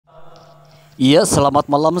Iya, selamat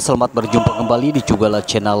malam, selamat berjumpa kembali di juga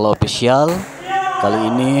channel official.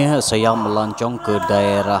 Kali ini saya melancong ke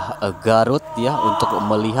daerah Garut ya untuk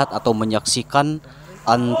melihat atau menyaksikan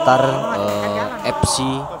antar FC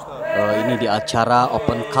ini di acara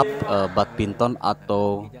Open Cup badminton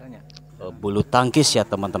atau bulutangkis ya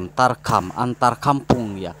teman-teman, tarkam antar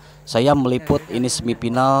kampung ya. Saya meliput ini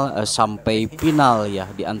semifinal sampai final ya.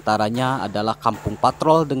 Di antaranya adalah Kampung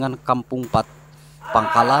Patrol dengan Kampung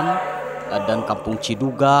Pangkalan dan Kampung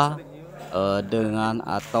Ciduga dengan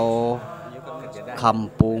atau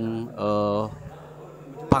Kampung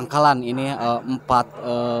Pangkalan. Ini 4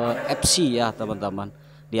 FC ya teman-teman.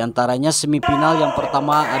 Di antaranya semifinal yang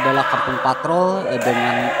pertama adalah Kampung Patrol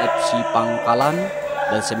dengan FC Pangkalan,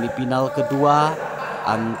 dan semifinal kedua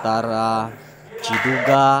antara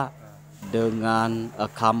Ciduga dengan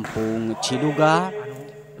Kampung Ciduga,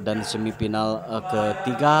 dan semifinal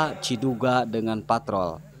ketiga Ciduga dengan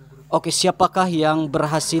Patrol. Oke, siapakah yang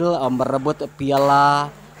berhasil merebut piala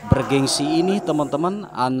bergengsi ini teman-teman,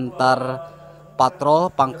 antar Patrol,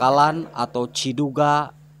 Pangkalan atau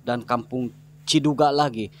Ciduga dan Kampung Ciduga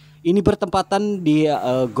lagi? Ini bertempatan di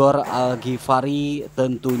GOR Al-Ghifari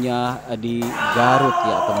tentunya di Garut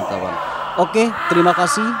ya teman-teman. Oke, terima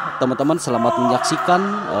kasih teman-teman, selamat menyaksikan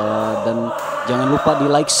dan jangan lupa di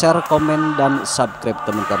like, share, komen, dan subscribe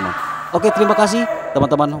teman-teman. Oke, terima kasih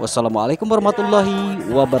teman-teman. Wassalamualaikum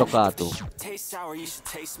warahmatullahi wabarakatuh.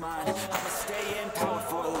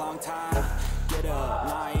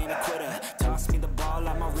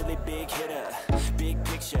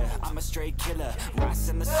 I'm a straight killer,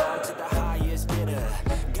 rising the sun to the highest bidder.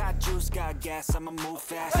 Got juice, got gas, I'ma move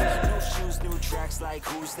fast. New shoes, new tracks, like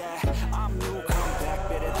who's that? I'm new, come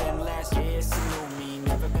back, better than last. Yeah, it's a new me,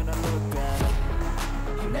 never gonna look back.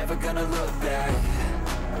 Never gonna look back.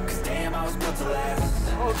 Cause damn, I was built to last.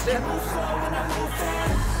 Move slow and I move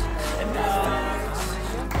fast, and that's facts.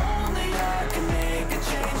 Only I can make a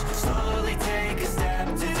change. Slowly take a step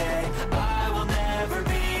today. I will never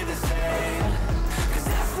be the same. Cause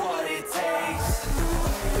that's what it takes.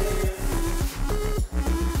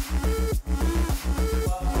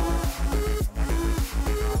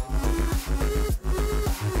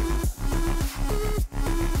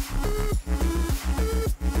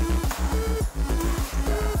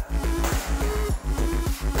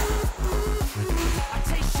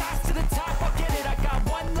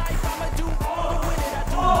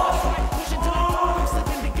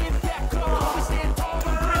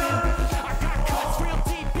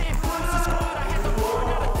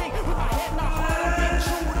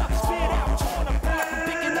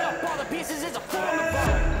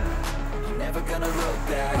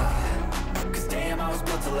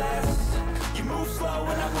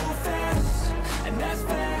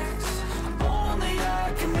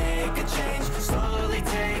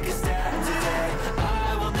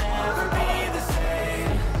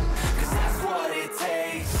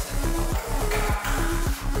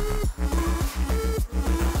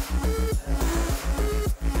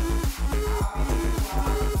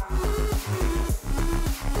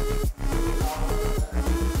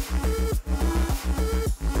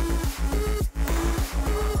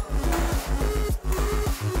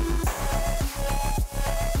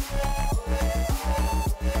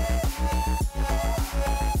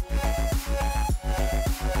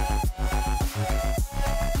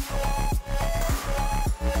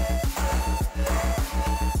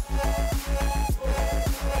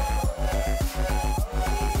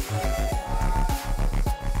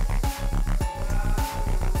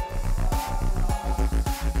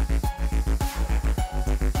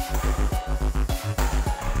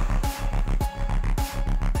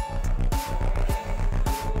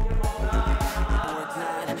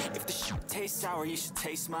 Sour, you should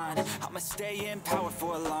taste mine. I'ma stay in power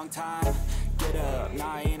for a long time. Get up,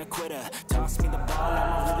 nah, I ain't a quitter. Toss me the ball,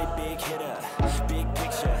 I'm a really big hitter. Big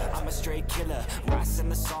picture, I'm a straight killer. Rising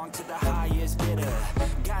the song to the highest bidder.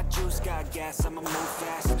 Got juice, got gas, I'ma move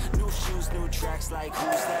fast. New shoes, new tracks, like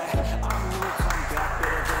who's that? I'm new, come back,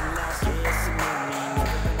 better than last. Yeah, it's a new me,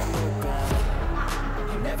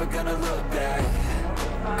 never gonna look back.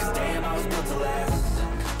 Cause damn, I was built to last.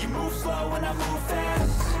 You move slow and I move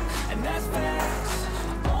fast, and that's facts.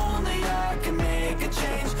 Only I can make a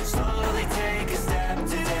change. Slowly take a step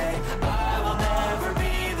today. I will never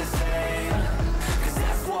be the same. Cause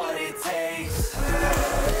that's what it takes.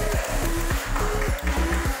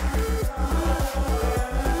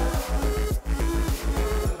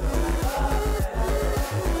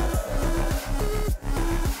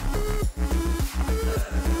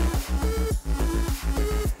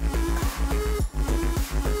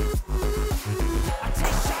 I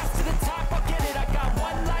take shots to the top, I'll get it, I got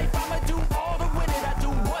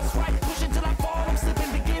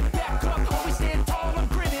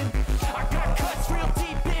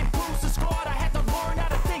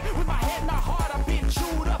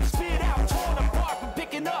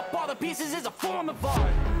all the pieces is a form of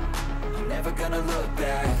art. I'm never gonna look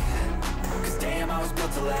back, cause damn, I was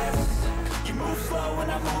built to last. You move slow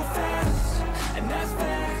and I move fast, and that's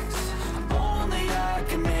facts. Only I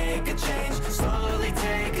can make a change, slowly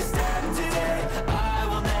take a step today. I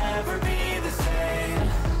will never be the same,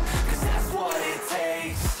 cause that's what it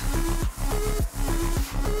takes.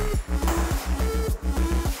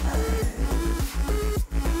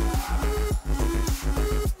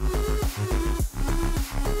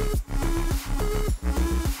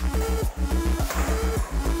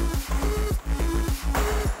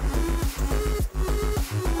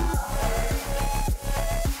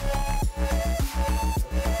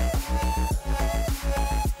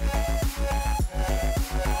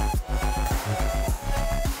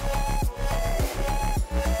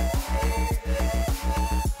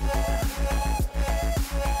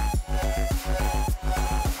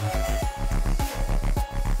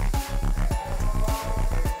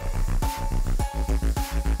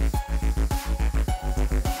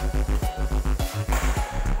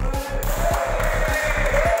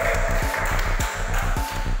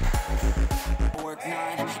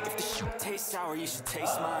 You should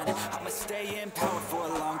taste mine. I'ma stay in power for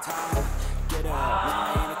a long time. Get up,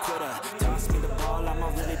 I ain't a quitter. Toss me the ball, I'm a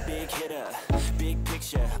really big hitter. Big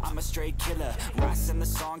picture, I'm a straight killer. Rising the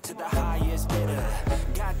song to the highest bidder.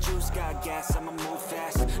 Got juice, got gas, I'ma move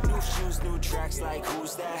fast. New shoes, new tracks, like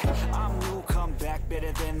who's that? I'm new, come back,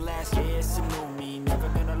 better than last. Yeah, it's a new me, never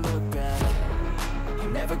gonna look back.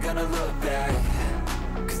 I'm never gonna look back,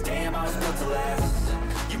 cause damn, I was built to last.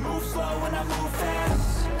 You move slow and I move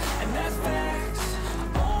fast, and that's facts.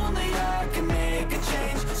 Only I can make a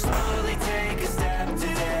change, slowly take a step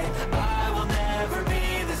today. I will never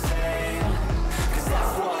be the same, cause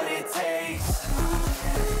that's what it takes.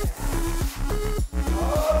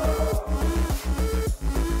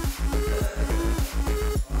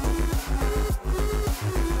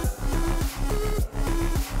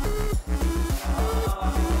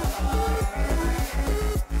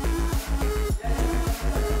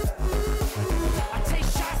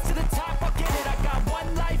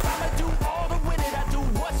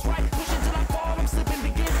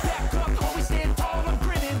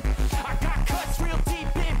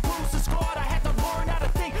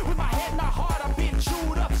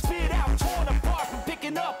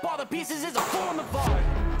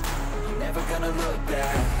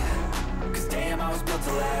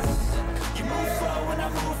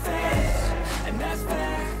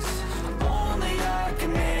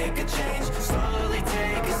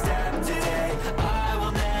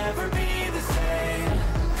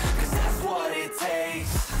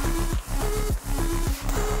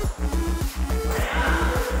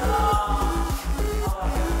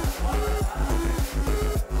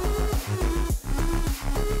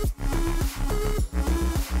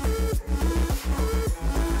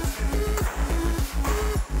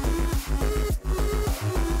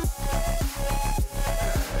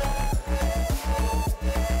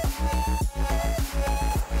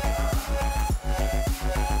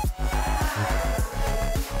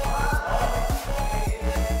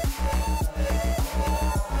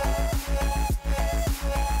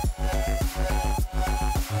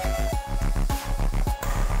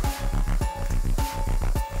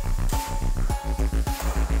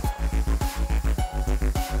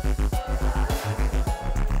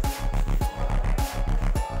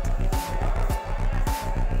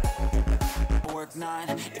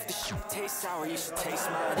 If the shoot tastes sour, you should taste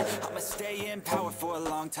mine. I'ma stay in power for a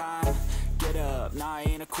long time. Get up, nah, I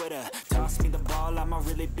ain't a quitter. Toss me the ball, I'm a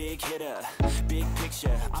really big hitter. Big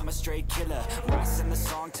picture, I'm a straight killer. Rising the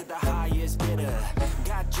song to the highest bidder.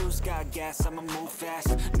 Got juice, got gas, I'ma move fast.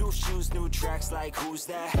 New shoes, new tracks, like who's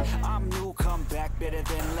that? I'm new, come back, better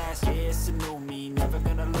than last. Yeah, it's a new me, never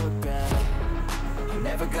gonna look back. I'm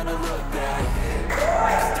never gonna look back.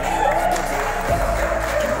 Cause damn, I was built to last.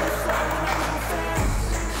 You move slow and I move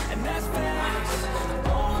fast, and that's facts.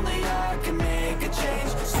 Only I can make a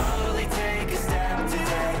change, slowly take a step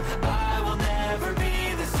today. I will never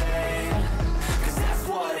be the same, cause that's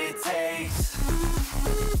what it takes.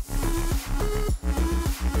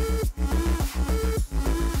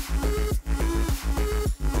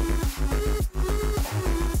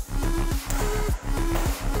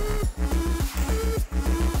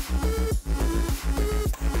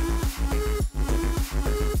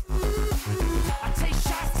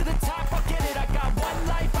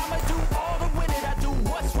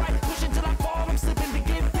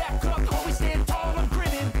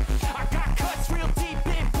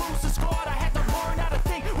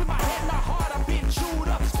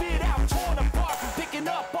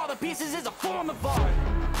 Pieces is a form of art.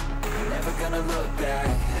 I'm never gonna look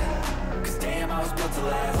back. built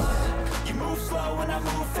to last. You move slow and I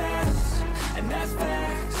move fast, and that's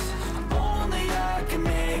facts. Only I can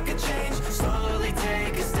make a change. Slowly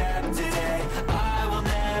take a step today. I will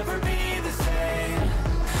never be the same,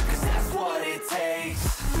 'cause that's what it takes.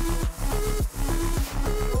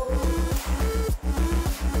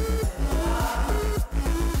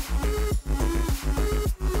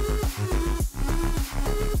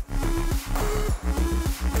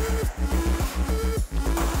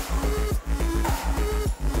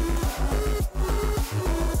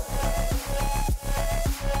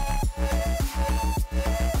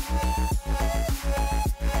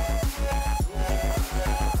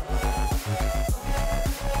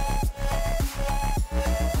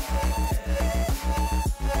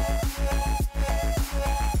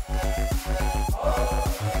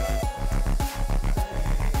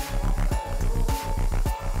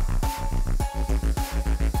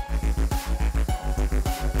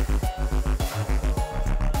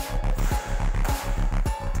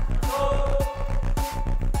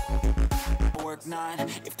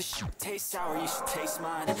 If the shit tastes sour, you should taste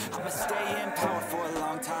mine. I'ma stay in power for a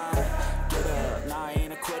long time. Get up, nah, I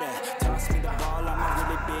ain't a quitter. Toss me the ball, I'm a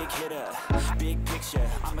really big hitter. Big picture,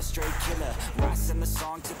 I'm a straight killer. Rising the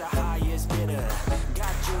song to the highest bidder.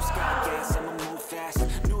 Got juice, got gas, I'ma move fast.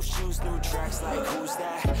 New shoes, new tracks, like who's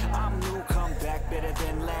that? I'm new, come back, better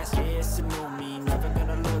than last. Yeah, it's a new me, never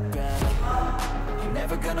gonna look back.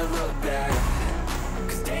 Never gonna look back,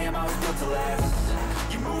 'cause damn, I was built to last.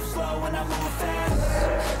 You move slow and I move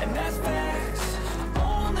fast, and that's facts.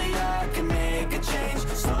 Only I can make a change.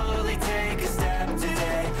 Slowly take a step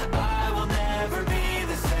today. I will never be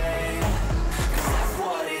the same, 'cause that's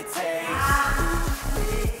what it takes.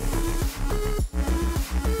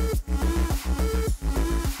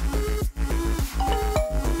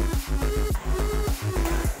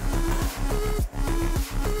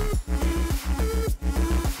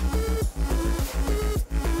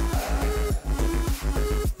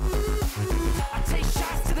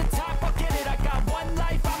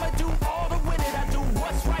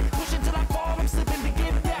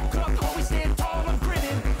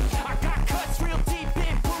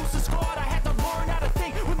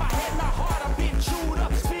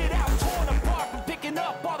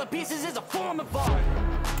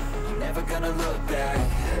 Never gonna look back,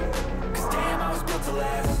 'cause damn, I was built to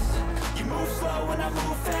last. You move slow and I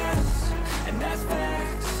move fast, and that's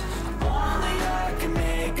facts. Only I can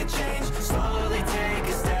make a change. Slowly take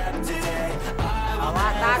a step today. I will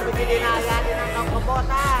never be the same,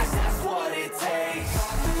 'cause that's what it takes.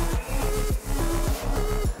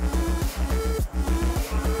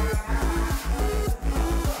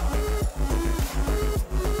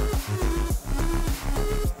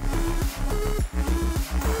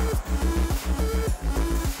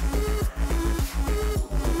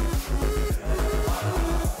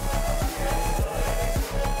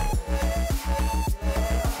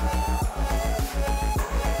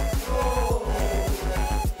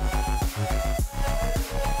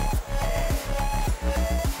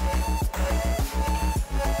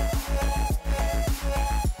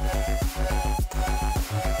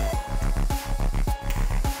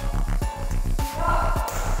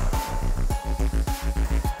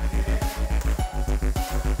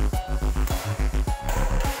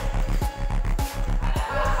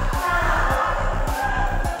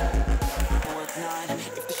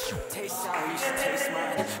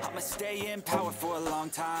 In power for a long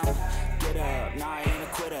time. Get up, nah, I ain't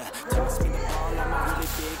a quitter. Toss me the ball, I'm a really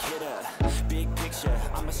big hitter. Big picture,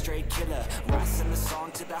 I'm a straight killer. Rising the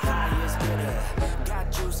song to the highest bidder.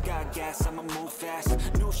 Got juice, got gas, I'ma move fast.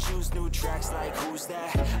 New shoes, new tracks, like who's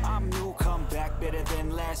that? I'm new, come back, better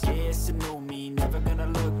than last. Yeah, it's a new me, never gonna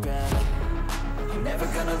look back. Never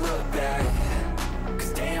gonna look back,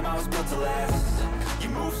 'cause damn, I was built to last. You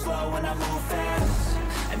move slow and I move fast,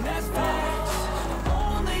 and that's facts.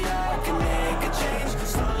 Only I can make a change.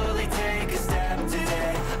 Slowly take a step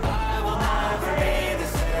today. I will never be the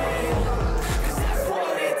same, 'cause that's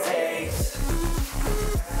what it takes.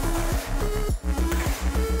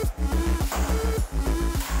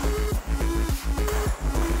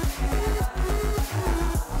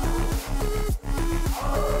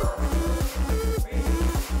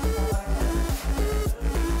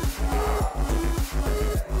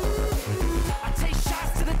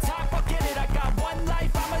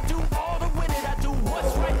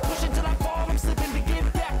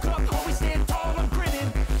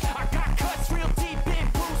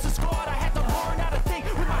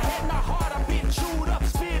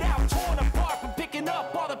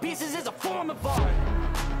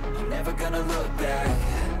 Gonna look back,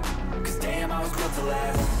 'cause damn, I was built to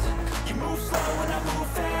last. You move slow and I move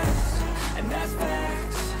fast, and that's bad.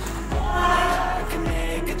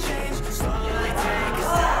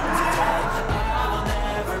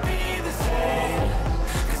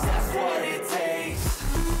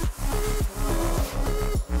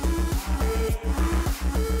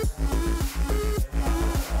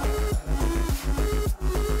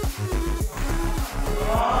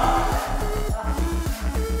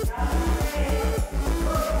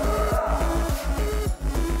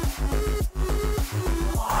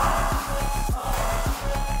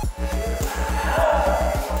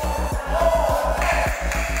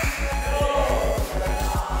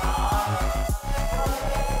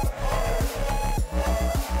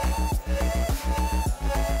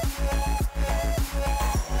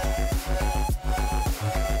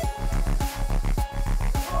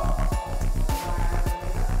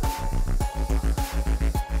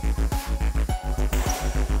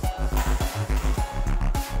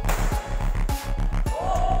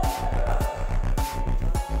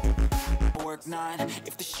 Mark 9.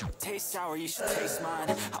 If the shit tastes sour, you should taste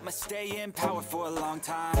mine. I'ma stay in power for a long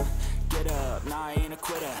time. Get up, nah, I ain't a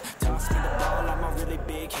quitter. Toss me the ball, I'm a really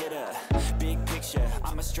big hitter. Big picture,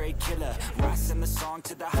 I'm a straight killer. Rising the song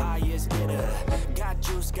to the highest bidder. Got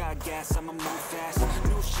juice, got gas, I'ma move fast.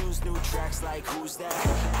 New shoes, new tracks, like who's that?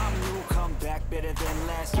 I'm new, come back, better than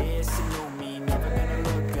last. Yeah, it's a new me, never gonna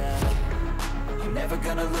look back. Never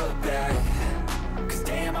gonna look back. Cause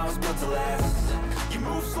damn, I was built to last. You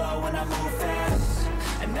move slow and I move